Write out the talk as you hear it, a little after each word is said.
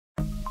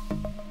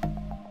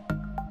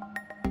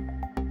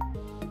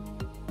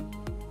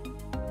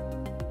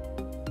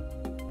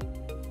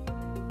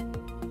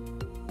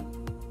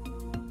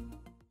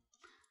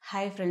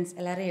Hi friends,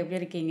 எல்லாரும் எப்படி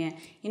இருக்கீங்க?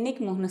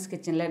 இன்னைக்கு மோகனஸ்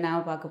கிச்சன்ல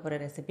நான் பார்க்க போற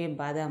ரெசிபி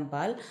பாதாம்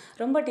பால்.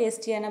 ரொம்ப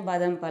டேஸ்டியான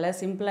பாதாம் பாலை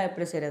சிம்பிளா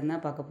எப்படி செய்யறதுன்னு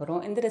பார்க்க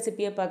போறோம். இந்த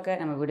ரெசிபியை பார்க்க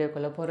நம்ம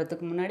வீடியோக்குள்ள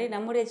போறதுக்கு முன்னாடி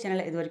நம்மளுடைய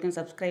சேனலை இதுவரைக்கும்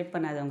சப்ஸ்கிரைப்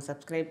பண்ணாதவங்க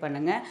சப்ஸ்கிரைப்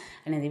பண்ணுங்க.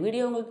 and இந்த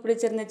வீடியோ உங்களுக்கு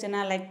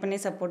பிடிச்சிருந்துச்சுன்னா லைக் பண்ணி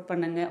சப்போர்ட்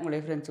பண்ணுங்க.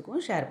 உங்களுடைய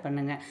ஃப்ரெண்ட்ஸுக்கும் ஷேர்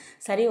பண்ணுங்க.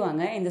 சரி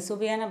வாங்க இந்த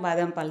சுவையான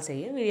பாதாம் பால்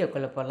செய்ய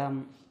வீடியோக்குள்ள போலாம்.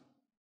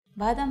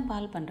 பாதாம்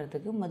பால்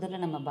பண்ணுறதுக்கு முதல்ல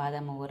நம்ம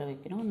பாதாமை ஊற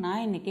வைக்கணும்.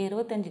 நான் இன்றைக்கி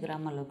 25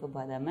 கிராம் அளவுக்கு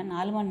பாதாமை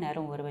 4 மணி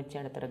நேரம் ஊற வச்சு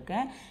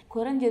எடுத்துருக்கேன்.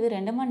 குறைஞ்சது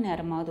 2 மணி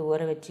நேரமாவது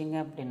ஊற வச்சிங்க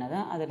அப்படின்னா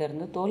தான்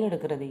அதிலிருந்து தோல்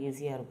எடுக்கிறது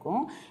ஈஸியாக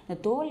இருக்கும். இந்த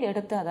தோல்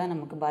எடுத்தால் தான்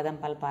நமக்கு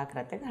பாதாம் பால்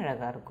பார்க்குறதுக்கு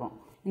அழகாக இருக்கும்.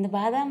 இந்த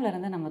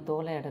பாதாம்லேருந்து நம்ம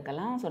தோலை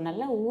எடுக்கலாம். ஸோ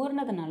நல்லா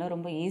ஊறினதுனால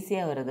ரொம்ப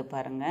ஈஸியாக வருது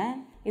பாருங்கள்.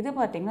 இது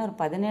பார்த்திங்கன்னா ஒரு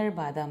 17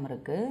 பாதாம்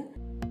இருக்குது.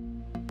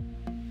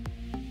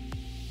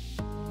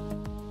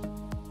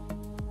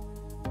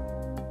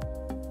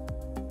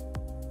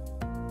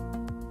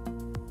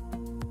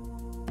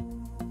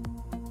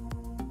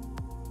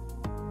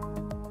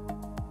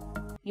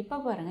 இப்போ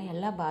பாருங்கள்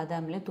எல்லா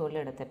பாதாம்லேயும் தோல்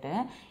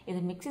எடுத்துட்டேன். இது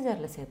மிக்ஸி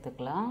ஜாரில்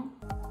சேர்த்துக்கலாம்.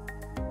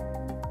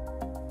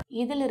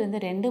 இதிலிருந்து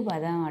 2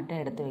 பாதாம்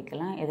மட்டும் எடுத்து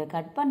வைக்கலாம். இதை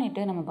கட்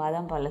பண்ணிவிட்டு நம்ம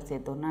பாதாம் பாலில்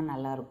சேர்த்தோம்னா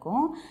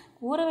நல்லாயிருக்கும்.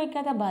 ஊற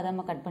வைக்காத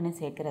பாதாமை கட் பண்ணி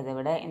சேர்க்குறத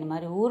விட இந்த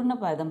மாதிரி ஊறின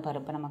பாதாம்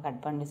பருப்பை நம்ம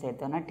கட் பண்ணி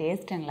சேர்த்தோம்னா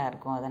டேஸ்ட்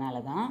நல்லாயிருக்கும்.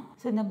 அதனால தான்.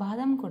 ஸோ இந்த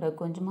பாதாம் கூட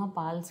கொஞ்சமாக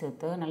பால்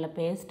சேர்த்து நல்லா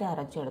பேஸ்ட்டாக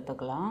அரைச்சி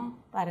எடுத்துக்கலாம்.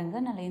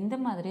 பாருங்கள் நல்லா இந்த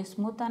மாதிரி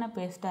ஸ்மூத்தான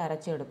பேஸ்ட்டாக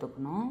அரைச்சி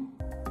எடுத்துக்கணும்.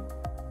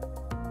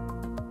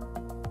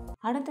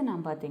 அடுத்து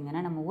நான்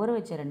பார்த்தீங்கன்னா நம்ம ஊற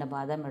வச்ச 2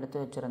 பாதாம் எடுத்து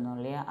வச்சுருந்தோம்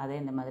இல்லையா, அதை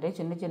இந்த மாதிரி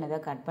சின்ன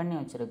சின்னதாக கட் பண்ணி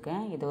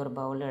வச்சுருக்கேன். இது ஒரு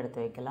பவுலில் எடுத்து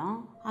வைக்கலாம்.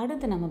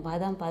 அடுத்து நம்ம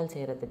பாதாம் பால்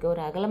செய்கிறதுக்கு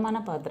ஒரு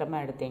அகலமான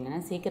பாத்திரமாக எடுத்திங்கன்னா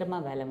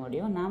சீக்கிரமாக வேலை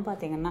முடியும். நான்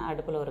பார்த்தீங்கன்னா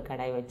அடுப்பில் ஒரு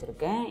கடாய்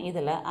வச்சுருக்கேன்.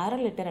 இதில் 1/2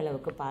 லிட்டர்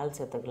அளவுக்கு பால்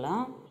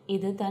சேர்த்துக்கலாம்.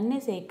 இது தண்ணி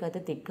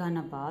சேர்க்காத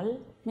திக்கான பால்.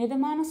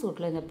 மிதமான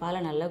சூட்டில் இந்த பாலை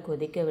நல்லா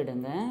கொதிக்க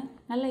விடுங்க.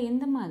 நல்லா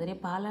இந்த மாதிரி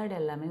பாலாடு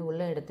எல்லாமே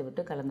உள்ளே எடுத்து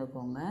விட்டு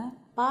கலந்துக்கோங்க.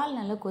 பால்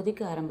நல்லா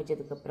கொதிக்க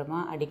ஆரம்பித்ததுக்கப்புறமா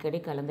அடிக்கடி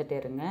கலந்துட்டே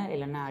இருங்க,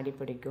 இல்லைன்னா அடி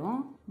பிடிக்கும்.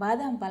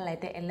 பாதாம் பால்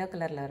லைட்டாக எல்லோ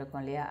கலரில்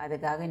இருக்கும் இல்லையா,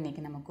 அதுக்காக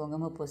இன்றைக்கி நம்ம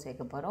குங்குமப்பூ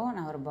சேர்க்க போகிறோம்.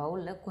 நான் ஒரு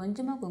பவுலில்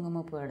கொஞ்சமாக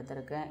குங்குமப்பூ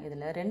எடுத்திருக்கேன்.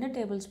 இதில் 2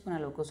 டேபிள் ஸ்பூன்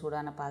அளவுக்கு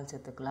சூடான பால்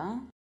சேர்த்துக்கலாம்.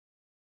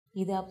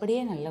 இது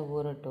அப்படியே நல்லா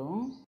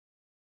ஊறட்டும்.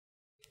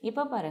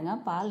 இப்போ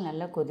பாருங்கள் பால்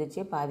நல்லா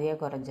கொதித்து பாதியாக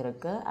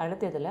குறைஞ்சிருக்கு.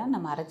 அடுத்து இதில்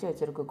நம்ம அரைச்சி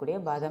வச்சுருக்கக்கூடிய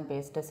பாதாம்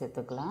பேஸ்ட்டை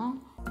சேர்த்துக்கலாம்.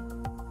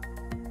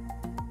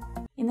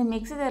 இந்த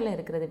மிக்ஸி ஜாரில்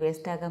இருக்கிறது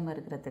வேஸ்ட் ஆகாமல்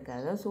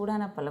இருக்கிறதுக்காக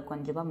சூடான பாலை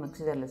கொஞ்சமாக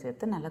மிக்ஸி ஜாரில்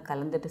சேர்த்து நல்லா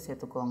கலந்துட்டு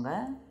சேர்த்துக்கோங்க.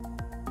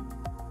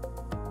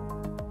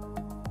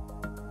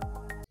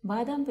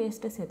 பாதாம்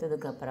பேஸ்ட்டை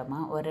சேர்த்ததுக்கப்புறமா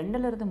ஒரு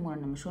 2லேருந்து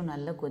 3 நிமிஷம்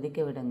நல்லா கொதிக்க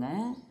விடுங்க.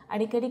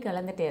 அடிக்கடி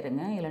கலந்துட்டே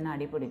இருங்க, இல்லைன்னா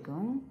அடி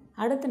பிடிக்கும்.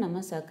 அடுத்து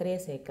நம்ம சர்க்கரையை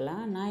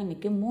சேர்க்கலாம். நான்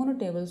இன்றைக்கி 3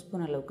 டேபிள்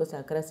ஸ்பூன் அளவுக்கு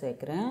சர்க்கரை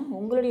சேர்க்குறேன்.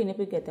 உங்களுடைய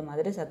இனிப்புக்கு ஏற்ற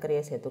மாதிரி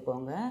சர்க்கரையை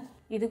சேர்த்துக்கோங்க.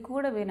 இது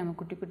கூடவே நம்ம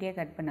குட்டி குட்டியாக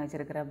கட் பண்ணி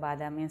வச்சுருக்கிற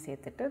பாதாமையும்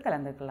சேர்த்துட்டு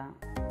கலந்துக்கலாம்.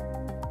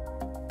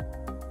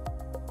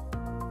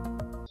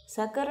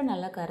 சர்க்கரை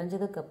நல்லா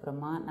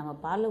கரைஞ்சதுக்கப்புறமா நம்ம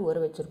பாலில் ஊற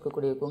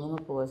வச்சுருக்கக்கூடிய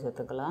குங்குமப்பூவை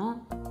சேர்த்துக்கலாம்.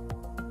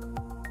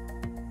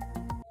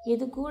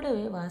 இது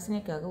கூடவே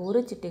வாசனைக்காக ஒரு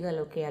சிட்டிகை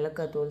அளவுக்கு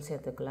ஏலக்காய் தூள்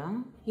சேர்த்துக்கலாம்.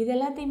 இது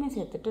எல்லாத்தையுமே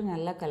சேர்த்துட்டு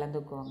நல்லா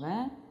கலந்துக்கோங்க.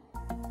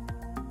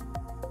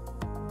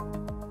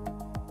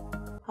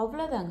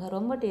 அவ்வளோதாங்க,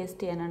 ரொம்ப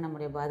டேஸ்டியான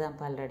நம்முடைய பாதாம்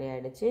பால் ரெடி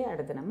ஆகிடுச்சு.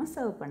 அடுத்து நம்ம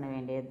சர்வ் பண்ண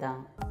வேண்டியது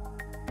தான்.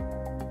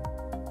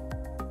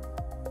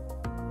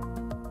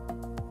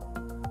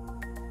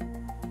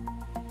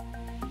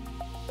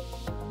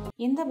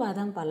 இந்த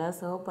பாதாம் பாலை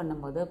சர்வ்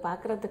பண்ணும்போது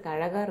பார்க்குறதுக்கு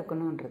அழகாக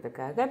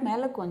இருக்கணுன்றதுக்காக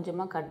மேலே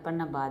கொஞ்சமாக கட்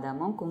பண்ண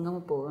பாதாமும்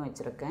குங்குமப்பூவும்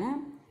வச்சுருக்கேன்.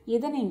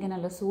 இதை நீங்கள்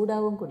நல்லா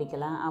சூடாகவும்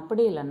குடிக்கலாம்.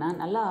 அப்படி இல்லைன்னா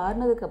நல்லா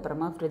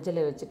ஆறுனதுக்கப்புறமா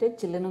ஃப்ரிட்ஜில் வச்சுட்டு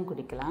சில்லுன்னு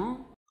குடிக்கலாம்.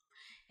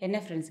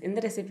 என்ன ஃப்ரெண்ட்ஸ், இந்த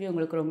ரெசிபி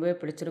உங்களுக்கு ரொம்பவே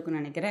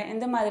பிடிச்சிருக்குன்னு நினைக்கிறேன்.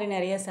 இந்த மாதிரி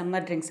நிறைய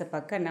சம்மர் ட்ரிங்க்ஸை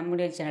பார்க்க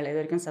நம்முடைய சேனல் இது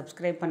வரைக்கும்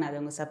சப்ஸ்கிரைப்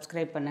பண்ணாதவங்க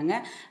சப்ஸ்கிரைப்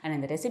பண்ணுங்கள். அண்ட்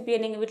இந்த ரெசிபியை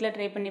நீங்கள் வீட்டில்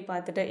ட்ரை பண்ணி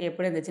பார்த்துட்டு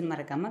எப்படி இருந்துச்சுன்னு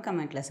மறக்காமல்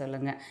கமெண்ட்டில்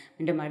சொல்லுங்கள்.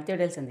 மீண்டும் அடுத்த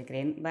வீடியோவில்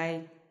சந்திக்கிறேன். பாய்.